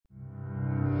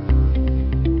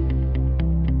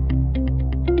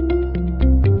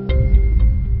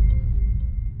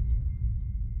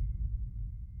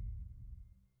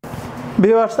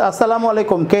Viewers আসসালামু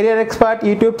আলাইকুম। Career expert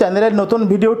YouTube চ্যানেলের নতুন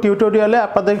ভিডিও টিউটোরিয়ালে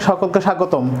আপনাদের সকলকে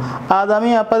স্বাগতম। আজ আমি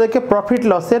আপনাদেরকে প্রফিট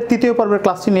লসের তৃতীয় পর্বের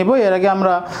ক্লাসটি নেব। এর আগে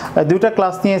আমরা দুইটা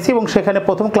ক্লাস নিয়েছি এবং সেখানে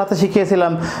প্রথম ক্লাসে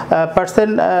শিখিয়েছিলাম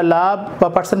পার্সেন্ট লাভ বা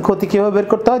পার্সেন্ট ক্ষতি কীভাবে বের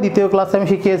করতে হয়। দ্বিতীয় ক্লাসে আমি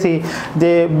শিখিয়েছি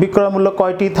যে বিক্রয় মূল্য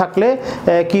কয়টি থাকলে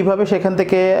কিভাবে সেখান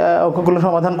থেকে অঙ্কগুলো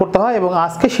সমাধান করতে হয়, এবং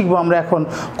আজকে শিখবো আমরা এখন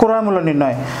ক্রয় মূল্য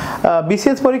নির্ণয়।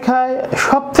 বিসিএস পরীক্ষায়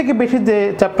সবথেকে বেশি যে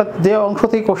চ্যাপ্টার যে অংশ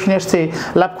থেকে কোশ্চেন এসছে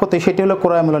লাভ ক্ষতি, সেটি হলো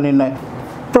ক্রয় মূল্য নির্ণয়।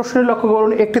 প্রশ্নে লক্ষ্য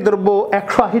করুন, একটি দ্রব্য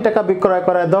 180 টাকা বিক্রয়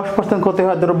করায় 10% ক্ষতি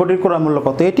হয়, দ্রব্যটির ক্রয় মূল্য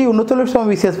কত? এটি 39তম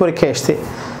বিসিএস পরীক্ষায় এসছে।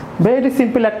 ভেরি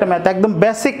সিম্পল একটা ম্যাথ, একদম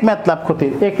বেসিক ম্যাথ লাভ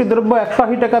ক্ষতির। একটি দ্রব্য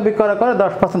 180 টাকা বিক্রয় করে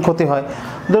 10% ক্ষতি হয়,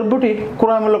 দ্রব্যটির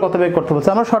ক্রয় মূল্য কত বের করতে বলছে।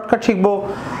 আমরা শর্টকাট শিখবো।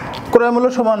 ক্রয় মূল্য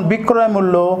সমান বিক্রয়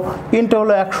মূল্য ইন্টু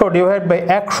হলো 100 ডিভাইড বাই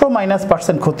 100 মাইনাস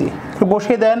পার্সেন্ট ক্ষতি।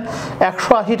 বসিয়ে দেন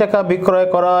 180 টাকা বিক্রয়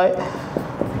করায়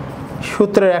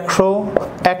সূত্রে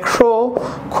 100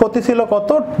 ক্ষতি ছিল কত?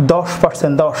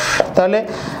 10%, 10। তাহলে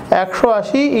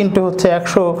 180 ইন্টু হচ্ছে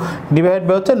 100 ডিভাইড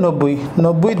বাই হচ্ছে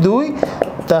 90 2,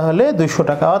 তাহলে 200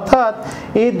 টাকা। অর্থাৎ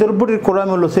এই দ্রব্যটির ক্রয়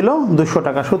মূল্য ছিল 200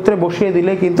 টাকা। সূত্রে বসিয়ে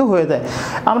দিলে কিন্তু হয়ে যায়।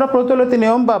 আমরা প্রচলিত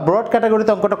নিয়ম বা ব্রড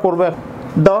ক্যাটাগরিতে অঙ্কটা করবো।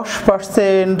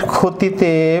 10%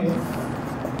 ক্ষতিতে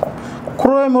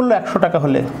ক্রয় মূল্য 100 টাকা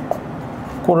হলে,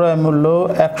 ক্রয় মূল্য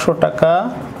 100 টাকা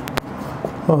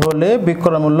হলে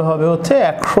বিক্রয় মূল্য হবে হচ্ছে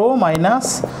 100 মাইনাস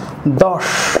 10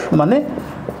 মানে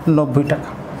 90 টাকা।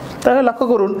 তাহলে লক্ষ্য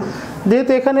করুন,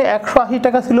 যেহেতু এখানে 180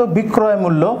 টাকা ছিল বিক্রয়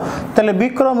মূল্য, তাহলে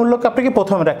বিক্রয় মূল্যকে আপনাকে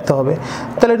প্রথমে রাখতে হবে।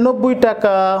 তাহলে 90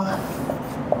 টাকা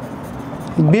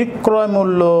বিক্রয়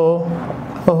মূল্য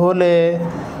হলে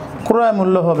ক্রয়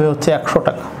মূল্য হবে হচ্ছে 100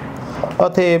 টাকা।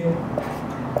 অতএব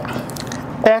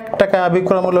 1 টাকা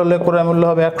বিক্রয় মূল্য হলে ক্রয় মূল্য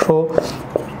হবে 100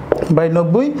 বাই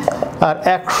 90, আর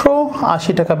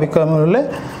 180 টাকা বিক্রয় মূল্য হলে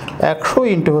 100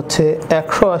 ইন্টু হচ্ছে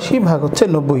 180 ভাগ হচ্ছে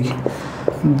 90,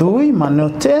 2 মানে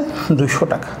হচ্ছে 200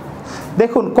 টাকা।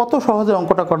 দেখুন কত সহজে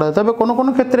অঙ্কটা করা যায়। তবে কোনো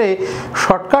কোনো ক্ষেত্রে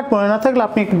শর্টকাট মনে না থাকলে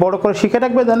আপনি বড় করে শিখে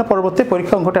রাখবেন, যেন পরবর্তী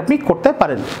পরীক্ষা অঙ্কটা আপনি করতে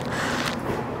পারেন।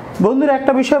 বন্ধুরা,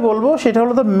 একটা বিষয় বলবো, সেটা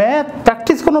হলো তো ম্যাথ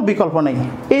প্র্যাকটিস কোনো বিকল্প নেই।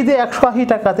 এই যে 180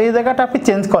 টাকাতে এই জায়গাটা আপনি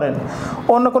চেঞ্জ করেন,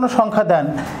 অন্য কোনো সংখ্যা দেন,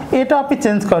 এটা আপনি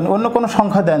চেঞ্জ করেন, অন্য কোনো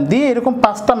সংখ্যা দেন, দিয়ে এরকম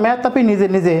 5টা ম্যাথ আপনি নিজে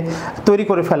নিজে তৈরি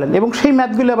করে ফেলেন এবং সেই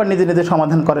ম্যাথগুলো আবার নিজে নিজে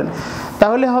সমাধান করেন।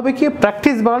 তাহলে হবে কি,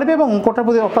 প্র্যাকটিস বাড়বে এবং অঙ্কটার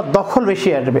প্রতি আপনার দখল বেশি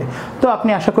আসবে। তো আপনি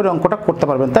আশা করি অঙ্কটা করতে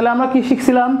পারবেন। তাহলে আমরা কি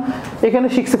শিখছিলাম? এখানে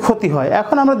শিখছি ক্ষতি হয়।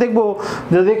 এখন আমরা দেখব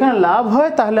যদি এখানে লাভ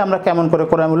হয় তাহলে আমরা কেমন করে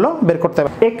ক্রয় মূল্য বের করতে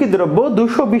পারি। একটি দ্রব্য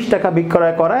 220 টাকা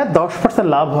বিক্রয় করায় 10%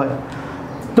 লাভ হয়,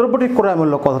 দ্রব্যটির ক্রয়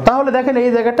মূল্য কত? তাহলে দেখেন এই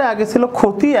জায়গাটা আগে ছিল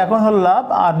ক্ষতি, এখন হলো লাভ,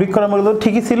 আর বিক্রয় মূল্য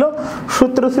ঠিকই ছিল।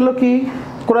 সূত্র ছিল কি?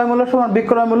 ক্রয় মূল্য সমান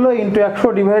বিক্রয় মূল্য into 100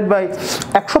 divide by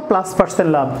 100 plus percent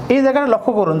লাভ। এই জায়গাটা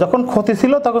লক্ষ্য করুন, যখন ক্ষতি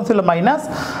ছিল তখন ছিল মাইনাস,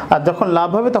 আর যখন লাভ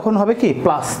হবে তখন হবে কি?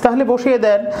 প্লাস। তাহলে বসিয়ে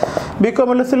দেন, বিক্রয়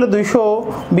মূল্য ছিল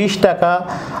 220 টাকা,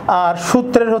 আর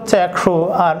সূত্রের হচ্ছে 100,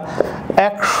 আর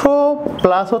 100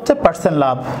 প্লাস হচ্ছে পার্সেন্ট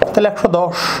লাভ, তাহলে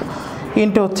 110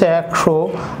 ইন্টু হচ্ছে 100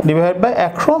 ডিভাইড বাই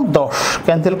 110,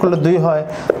 ক্যান্সেল করলে 2 হয়,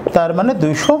 তার মানে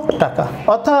 200 টাকা।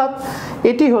 অর্থাৎ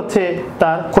এটি হচ্ছে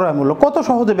তার ক্রয় মূল্য। কত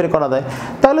সহজে বের করা যায়।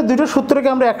 তাহলে দুটো সূত্রকে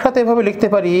আমরা একসাথে এভাবে লিখতে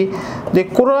পারি যে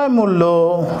ক্রয় মূল্য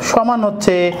সমান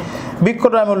হচ্ছে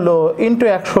বিক্রয় মূল্য into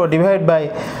 100 divide by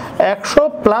 100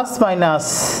 plus minus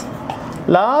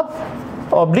love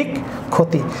oblique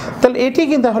ক্ষতি। তাহলে এটি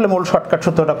কিন্তু তাহলে মূল শর্টকাট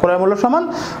সূত্রটা। ক্রয় মূল্য সমান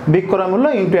বিক্রয় মূল্য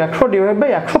into 100 divide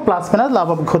by 100 plus minus লাভ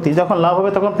হবে ক্ষতি। যখন লাভ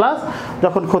হবে তখন প্লাস,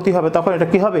 যখন ক্ষতি হবে তখন এটা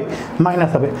কি হবে?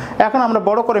 মাইনাস হবে। এখন আমরা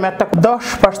বড় করে ম্যাথটা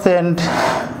 10%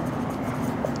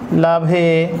 লাভে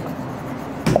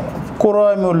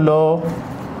ক্রয় মূল্য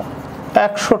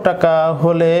 100 টাকা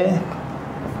হলে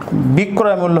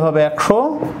বিক্রয় মূল্য হবে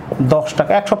 110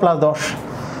 টাকা, 100 প্লাস 10।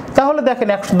 তাহলে দেখেন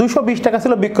 220 টাকা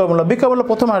ছিল বিক্রয় মূল্য। বিক্রয় মূল্য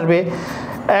প্রথম আসবে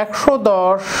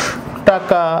 110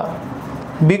 টাকা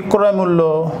বিক্রয় মূল্য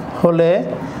হলে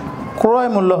ক্রয়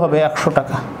মূল্য হবে 100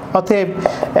 টাকা। অতএব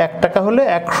 1 টাকা হলে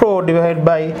 100 ডিভাইড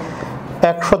বাই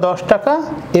 110 টাকা,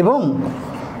 এবং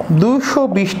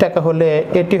 220 টাকা হলে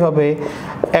এটি হবে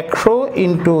 100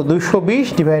 ইন্টু 220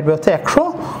 ডিভাইড বাই হচ্ছে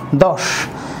 110।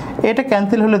 এটা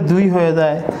ক্যান্সেল হলে 2 হয়ে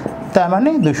যায়, তার মানে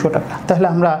 200 টাকা। তাহলে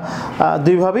আমরা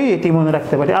দুইভাবেই এটি মনে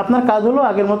রাখতে পারি। আপনার কাজ হলো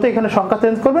আগের মতো এখানে সংখ্যা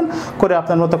চেঞ্জ করবেন, করে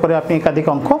আপনার মতো করে আপনি একাধিক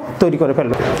অঙ্ক তৈরি করে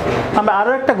ফেলবেন। আমরা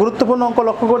আরও একটা গুরুত্বপূর্ণ অঙ্ক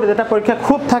লক্ষ্য করি, যেটা পরীক্ষা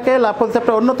খুব থাকে, লাভ ক্ষতি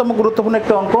চ্যাপ্টার অন্যতম গুরুত্বপূর্ণ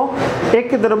একটি অঙ্ক।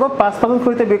 একটি দ্রব্য 5%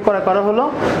 ক্ষতিতে বিক্রয় করা হলো,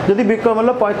 যদি বিক্রয়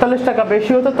মূল্য 45 টাকা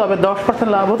বেশি হতো তবে 10%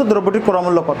 লাভ হতো, দ্রব্যটির ক্রয়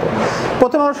মূল্য কত?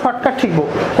 প্রথমে আমরা শর্টকাট শিখবো।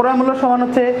 ক্রয় মূল্য সমান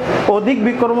হচ্ছে অধিক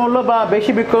বিক্রয় মূল্য বা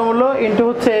বেশি বিক্রয় মূল্য ইন্টু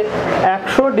হচ্ছে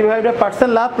 100 divide by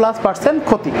percent love plus percent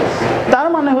ক্ষতি। তার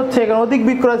মানে হচ্ছে এখানে অধিক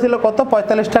বিক্রয় ছিল কত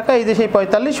 45 টাকা, এই যে সেই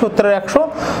 45 সূত্রের 100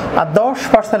 আর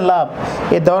 10% লাভ,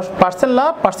 এই 10%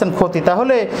 লাভ পার্সেন্ট ক্ষতি,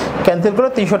 তাহলে ক্যান্সেল করে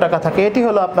 300 টাকা থাকে। এটি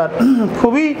হলো আপনার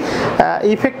খুবই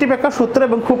ইফেক্টিভ একটা সূত্র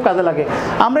এবং খুব কাজে লাগে।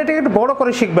 আমরা এটাকে একটু বড়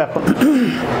করে শিখবো এখন।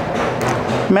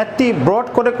 ম্যাথটি ব্রড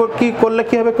করে কি করলে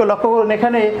কি হবে লক্ষ্য করুন।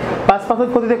 এখানে 5%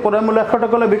 ক্ষতিতে ক্রয় মূল্য 100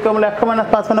 টাকা হলে বিক্রয় মূল্য 100 -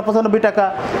 5 মানে 95 টাকা।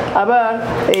 আবার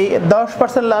এই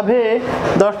 10%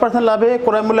 লাভে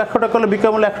ক্রয় মূল্য 100 টাকা হলে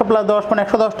বিক্রয় মূল্য 100 + 10 মানে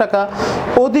 110 টাকা।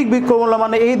 অধিক বিক্রয় মূল্য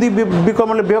মানে এই দুই বিক্রয়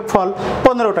মূল্যের বিয়োগফল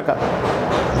 15 টাকা।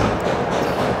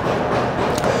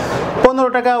 15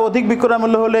 টাকা অধিক বিক্রয়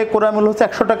মূল্য হলে ক্রয় মূল্য হচ্ছে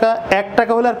 100 টাকা, 1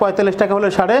 টাকা হলে আর 45 টাকা হলে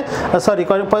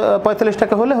 45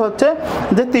 টাকা হলে হচ্ছে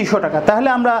যে 300 টাকা। তাহলে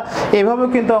আমরা এভাবেও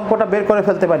কিন্তু অঙ্কটা বের করে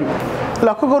ফেলতে পারি।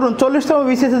 লক্ষ্য করুন 40তম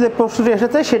বিসিএসে যে প্রশ্নটি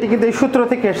এসেছে সেটি কিন্তু এই সূত্র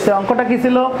থেকে এসেছে। অঙ্কটা কি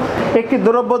ছিল, একটি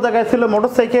দ্রব্য জায়গায় ছিল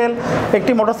মোটরসাইকেল,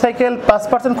 একটি মোটরসাইকেল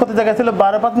 5% ক্ষতি জায়গায় ছিল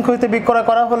 12% ক্ষতিতে বিক্রয়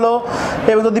করা হলো,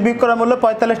 এবং যদি বিক্রয় মূল্য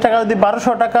 45 টাকা, যদি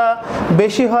 1200 টাকা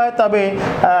বেশি হয় তবে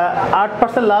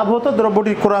 8% লাভ হতো,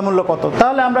 দ্রব্যটির ক্রয় মূল্য কত।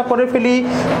 তাহলে আমরা করে ফেলি,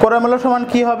 ক্রয় মূল্য সমান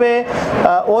কি হবে,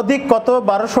 অধিক কত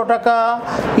 1200 টাকা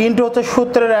ইন্টু হচ্ছে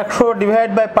সূত্রের 100 divide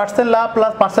by percent love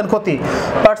plus percent ক্ষতি।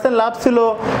 পার্সেন্ট লাভ ছিল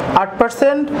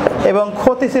 8% এবং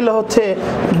ক্ষতি ছিল হচ্ছে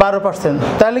 12%।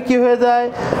 তাহলে কি হয়ে যায়,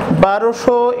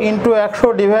 1200 ইন্টু 100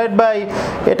 ডিভাইড বাই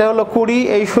এটা হলো 20,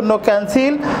 এই শূন্য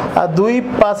ক্যান্সেল, আর 2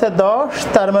 5 10,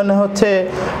 তার মানে হচ্ছে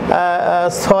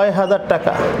 6000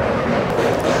 টাকা।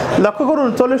 লক্ষ্য করুন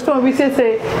 40তম বিসিএসে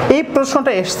এই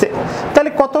প্রশ্নটা এসছে।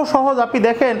 তাহলে কত সহজ, আপনি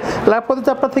দেখেন লাভ ক্ষতি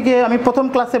চ্যাপ্টার থেকে আমি প্রথম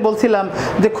ক্লাসে বলছিলাম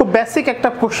যে খুব বেসিক একটা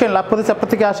কোশ্চেন লাভ ক্ষতি চ্যাপ্টার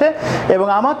থেকে আসে, এবং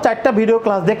আমার 4টা ভিডিও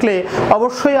ক্লাস দেখলে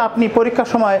অবশ্যই আপনি পরীক্ষার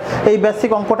সময় এই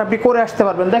বেসিক অঙ্কটা আপনি করে আসতে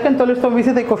পারবেন। দেখেন 40তম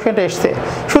বিসিএসে এই কোশ্চেনটা এসছে,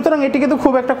 সুতরাং এটি কিন্তু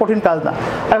খুব একটা কঠিন কাজ না।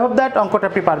 আই হোপ দ্যাট অঙ্কটা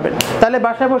আপনি পারবেন। তাহলে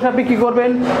বাসায় বসে আপনি কী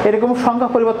করবেন, এরকম সংখ্যা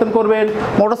পরিবর্তন করবেন,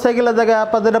 মোটরসাইকেলের জায়গায়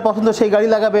আপনার যেটা পছন্দ সেই গাড়ি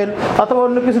লাগাবেন, অথবা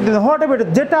অন্য কিছু দিন, হোয়াট এভার,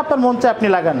 যেটা আপনার মন চায় আপনি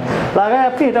লাগায়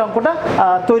আপনি এটা অঙ্কটা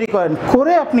তৈরি করেন,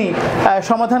 করে আপনি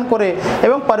সমাধান করে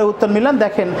এবং পরে উত্তর মিলান,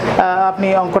 দেখেন আপনি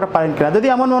অঙ্কটা পারেন কিনা। যদি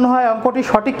এমন মনে হয় অঙ্কটি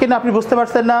সঠিক কিনা আপনি বুঝতে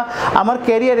পারছেন না, আমার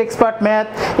ক্যারিয়ার এক্সপার্ট ম্যাথ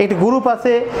একটি গ্রুপ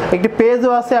আছে, একটি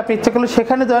পেজও আছে, আপনি ইচ্ছে করলে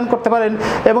সেখানে জয়েন করতে পারেন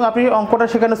এবং আপনি অঙ্কটা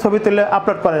সেখানে ছবি তুলে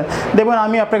আপলোড করেন, দেখবেন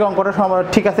আমি আপনাকে অঙ্কটা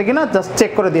ঠিক আছে কিনা জাস্ট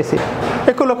চেক করে দিয়েছি।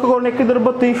 একটু লক্ষ্য করুন, একটি দ্রব্য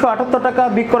 378 টাকা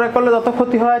বিক্রয় করলে যত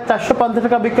ক্ষতি হয়, 450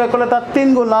 টাকা বিক্রয় করলে তার 3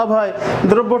 গুণ লাভ হয়,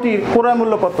 দ্রব্যটির ক্রয়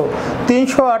মূল্য কত।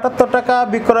 378 টাকা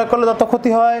বিক্রয় করলে যত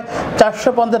ক্ষতি হয়,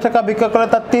 450 টাকা বিক্রয় করলে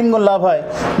তার 3 গুণ লাভ হয়।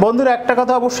 বন্ধুরা একটা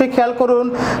কথা অবশ্যই খেয়াল করুন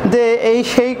যে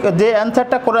সেই যে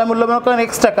অ্যান্সারটা ক্রয় মূল্য মনে করেন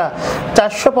X টাকা,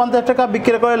 450 টাকা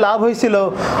বিক্রয় করে লাভ হয়েছিল,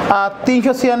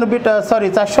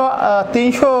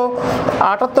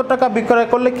 378 টাকা বিক্রয়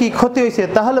করলে কি ক্ষতি হয়েছে।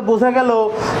 তাহলে বোঝা গেল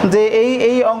যে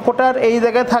এই অঙ্কটার এই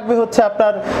জায়গায় থাকবে হচ্ছে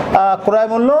আপনার ক্রয়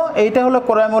মূল্য, এইটা হলো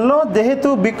ক্রয় মূল্য, যেহেতু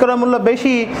বিক্রয় মূল্য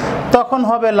বেশি তখন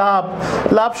হবে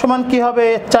লাভ সমান কি হবে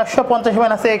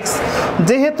 450 - X,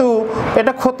 যেহেতু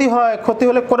এটা ক্ষতি হয়, ক্ষতি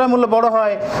হলে ক্রয় মূল্য বড়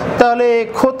হয়, তাহলে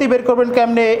ক্ষতি বের করবেন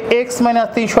কেমনে, X -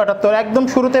 378। একদম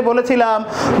শুরুতে বলেছিলাম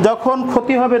যখন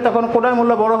ক্ষতি হবে তখন ক্রয়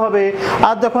মূল্য বড় হবে,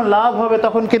 আর যখন লাভ হবে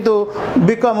তখন কিন্তু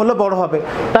বিক্রয় মূল্য বড় হবে।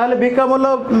 তাহলে বিক্রয় মূল্য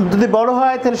যদি বড়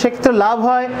হয় তাহলে সেক্ষেত্রে লাভ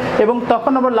হয়, এবং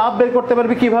তখন আমরা লাভ বের করতে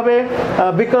পারবি কিভাবে,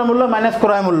 বিক্রয় মূল্য মাইনাস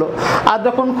ক্রয় মূল্য। আর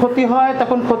যখন ক্ষতি হয়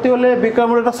তখন ক্ষতি হলে বিক্রয়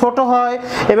মূল্যটা ছোট হয়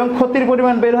এবং ক্ষতির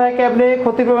পরিমাণ বের হয় কেমনে,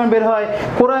 ক্ষতির পরিমাণ বের হয়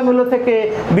ক্রয় মূল্য থেকে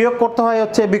বিয়োগ করতে হয়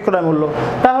হচ্ছে বিক্রয় মূল্য।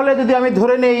 তাহলে যদি আমি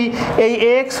ধরে নেই এই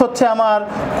X হচ্ছে আমার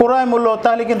ক্রয় মূল্য,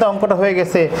 তাহলে কিন্তু অঙ্কটা হয়ে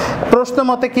গেছে। প্রশ্ন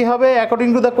মতে কি হবে, অ্যাকর্ডিং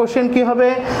টু দ্য কোশ্চেন কি হবে,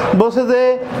 বলছে যে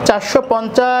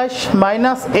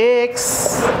 450 - X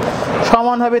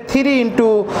সমান হবে 3 ×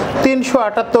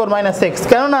 378 - X।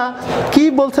 কেননা কি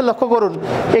বলছে লক্ষ্য করুন,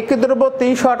 একটি দ্রব্য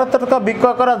 378 টাকা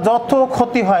বিক্রয় করা যত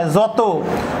ক্ষতি হয়,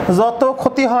 যত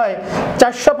ক্ষতি হয়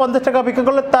 450 টাকা বিক্রয়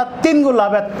করলে তার 3 গুণ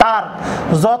লাভ, তার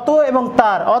যত এবং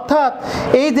তার, অর্থাৎ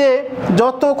এই যে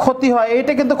যত ক্ষতি হয়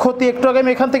এইটা কিন্তু ক্ষতি, একটু আগে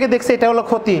আমি এখান থেকে দেখছি এটা হলো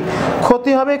ক্ষতি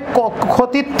হবে,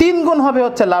 ক্ষতির 3 গুণ হবে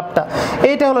হচ্ছে লাভটা,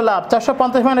 এইটা হলো লাভ।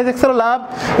 450 - X হলো লাভ,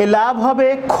 এই লাভ হবে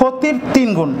ক্ষতির 3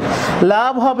 গুণ,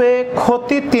 লাভ হবে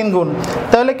ক্ষতির 3 গুণ।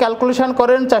 তাহলে ক্যালকুলেশন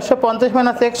করেন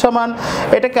 450 - X সমান,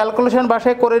 এটা ক্যালকুলেশন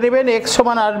বাসায় করে নেবেন, X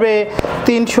সমান আসবে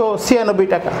 396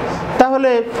 টাকা।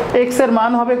 তাহলে X এর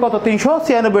মান হবে কত,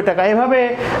 396 টাকা। এভাবে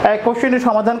কোশ্চেনের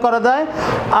সমাধান করা যায়।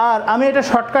 আর আমি এটা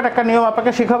শর্টকাট একটা নিয়ম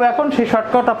আপনাকে শিখাবো এখন, সেই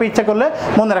শর্টকাট আপনি ইচ্ছা করলে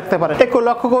মনে রাখতে পারেন। একটু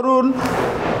লক্ষ্য করুন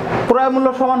ক্রয় মূল্য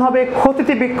সমান হবে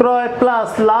ক্ষতিতে বিক্রয় প্লাস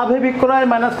লাভে বিক্রয়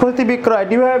মাইনাস ক্ষতিতে বিক্রয়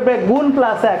ডিভাইডেড বাই গুণ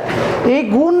প্লাস 1। এই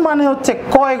গুণ মানে হচ্ছে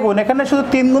কয় গুণ, এখানে শুধু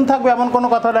 3 গুণ থাকবে এমন কোনো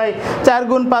কথা নাই, 4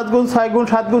 গুণ 5 গুণ 6 গুণ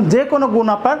 7 গুণ যে কোনো গুণ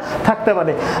আপনার থাকতে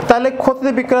পারে। তাহলে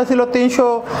ক্ষতিতে বিক্রয় ছিল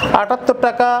 378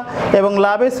 টাকা এবং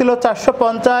লাভে ছিল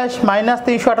 450 মাইনাস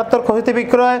 378 ক্ষতিতে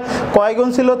বিক্রয় কয় গুণ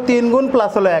ছিল 3 গুণ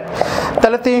প্লাস হলো 1,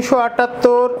 তাহলে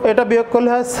 378 এটা বিয়োগ করলে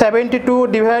হয় 72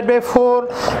 ডিভাইড বাই 4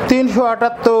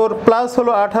 378 প্লাস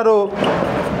হলো 18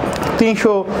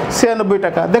 396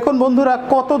 টাকা। দেখুন বন্ধুরা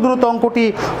কত দ্রুত অঙ্কটি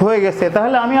হয়ে গেছে।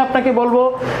 তাহলে আমি আপনাকে বলবো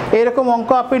এরকম অঙ্ক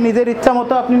আপনি নিজের ইচ্ছা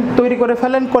মতো আপনি তৈরি করে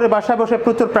ফেলেন, করে বাসায় বসে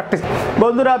প্রচুর প্র্যাকটিস।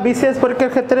 বন্ধুরা বিসিএস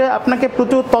পরীক্ষার ক্ষেত্রে আপনাকে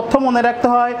প্রচুর তথ্য মনে রাখতে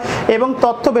হয় এবং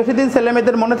তথ্য বেশি দিন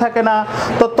ছেলেমেয়েদের মনে থাকে না।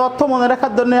 তো তথ্য মনে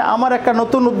রাখার জন্য আমার একটা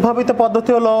নতুন উদ্ভাবিত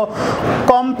পদ্ধতি হলো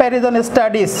কম্প্যারিজন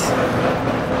স্টাডিজ।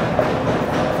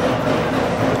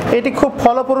 এটি খুব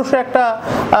ফলপ্রসূ একটা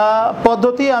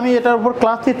পদ্ধতি। আমি এটার উপর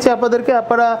ক্লাস দিচ্ছি আপনাদেরকে,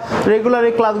 আপনারা রেগুলার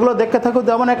এই ক্লাসগুলো দেখতে থাকুন।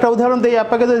 যেমন একটা উদাহরণ দিই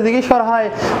আপনাকে, যদি জিজ্ঞেস করা হয়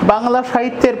বাংলা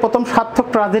সাহিত্যের প্রথম সার্থক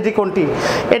ট্র্যাজেডি কোনটি,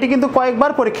 এটি কিন্তু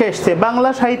কয়েকবার পরীক্ষা এসছে। বাংলা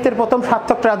সাহিত্যের প্রথম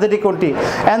সার্থক ট্র্যাজেডি কোনটি?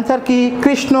 অ্যান্সার কি?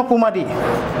 কৃষ্ণকুমারী।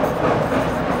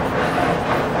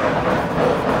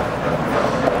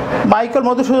 মাইকেল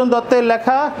মধুসূদন দত্তের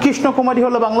লেখা কৃষ্ণকুমারী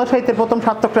হলো বাংলা সাহিত্যের প্রথম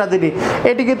সার্থক ট্র্যাজেডি।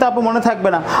 এটি কিন্তু আপু মনে থাকবে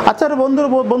না। আচ্ছা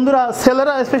বন্ধুরা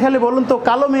ছেলেরা স্পেশালি বলুন তো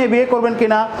কালো মেয়ে বিয়ে করবেন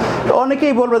কিনা?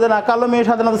 অনেকেই বলবে যে না, কালো মেয়ে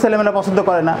সাধারণত ছেলেমেয়েরা পছন্দ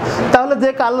করে না। তাহলে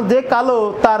যে কালো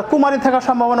তার কুমারী থাকার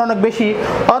সম্ভাবনা অনেক বেশি,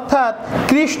 অর্থাৎ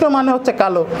কৃষ্ণ মানে হচ্ছে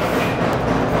কালো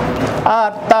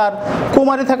আর তার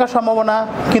কুমারী থাকার সম্ভাবনা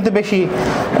কিন্তু বেশি।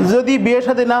 যদি বিয়ে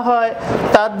শাদী না হয়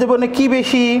তার জীবনে কি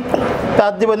বেশি?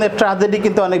 তার জীবনে ট্র্যাজেডি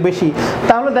কিন্তু অনেক বেশি।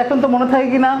 তাহলে দেখুন তো মনে থাকে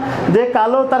কিনা যে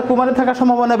কালো তার কুমারী থাকার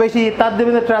সম্ভাবনা বেশি, তার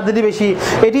জীবনে ট্র্যাজেডি বেশি।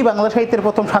 এটি বাংলা সাহিত্যের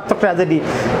প্রথম সার্থক ট্র্যাজেডি।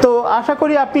 তো আশা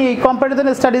করি আপনি এই কম্প্যারিজন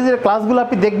স্টাডিজের ক্লাসগুলো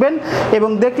আপনি দেখবেন এবং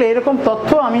দেখলে এরকম তথ্য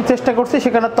আমি চেষ্টা করছি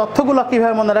সেখানে তথ্যগুলো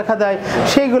কীভাবে মনে রাখা যায়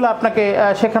সেইগুলো আপনাকে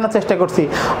শেখানোর চেষ্টা করছি।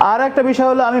 আর একটা বিষয়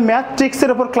হলো আমি ম্যাথ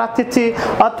ট্রিক্সের উপর ক্লাস দিচ্ছি,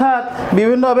 অর্থাৎ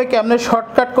বিভিন্নভাবে কেমনে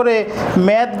শর্টকাট করে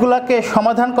ম্যাথগুলোকে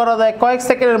সমাধান করা যায় কয়েক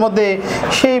সেকেন্ডের মধ্যে,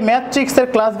 সেই ম্যাথ ট্রিক্সের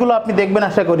ক্লাসগুলো আপনি দেখবেন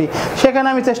আশা করি। সেখানে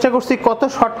আমি চেষ্টা করছি কত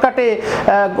শর্টকাটে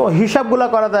হিসাবগুলো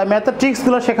করা যায়, ম্যাথের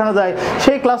ট্রিক্সগুলো শেখানো যায়,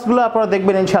 সেই ক্লাসগুলো আপনারা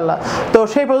দেখবেন ইনশাল্লাহ। তো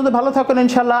সেই পর্যন্ত ভালো থাকুন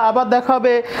ইনশাল্লাহ। আবার দেখা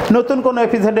হবে নতুন কোনো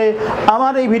এপিসোডে।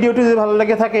 আমার এই ভিডিওটি যদি ভালো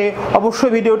লেগে থাকে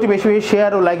অবশ্যই ভিডিওটি বেশি বেশি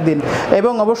শেয়ার ও লাইক দিন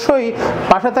এবং অবশ্যই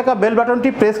পাশে থাকা বেল বাটনটি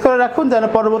প্রেস করে রাখুন যেন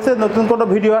পরবর্তীতে নতুন কোনো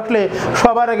ভিডিও আসলে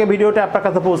সবার আগে ভিডিওটি আপনার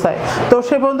কাছে পৌঁছায়। তো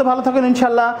সেই পর্যন্ত ভালো থাকুন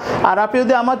ইনশাল্লাহ। আর আপনি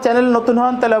যদি আমার চ্যানেল নতুন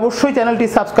হন তাহলে অবশ্যই চ্যানেলটি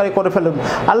সাবস্ক্রাইব করে ফেলুন।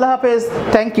 আল্লাহ হাফেজ,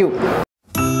 থ্যাংক ইউ।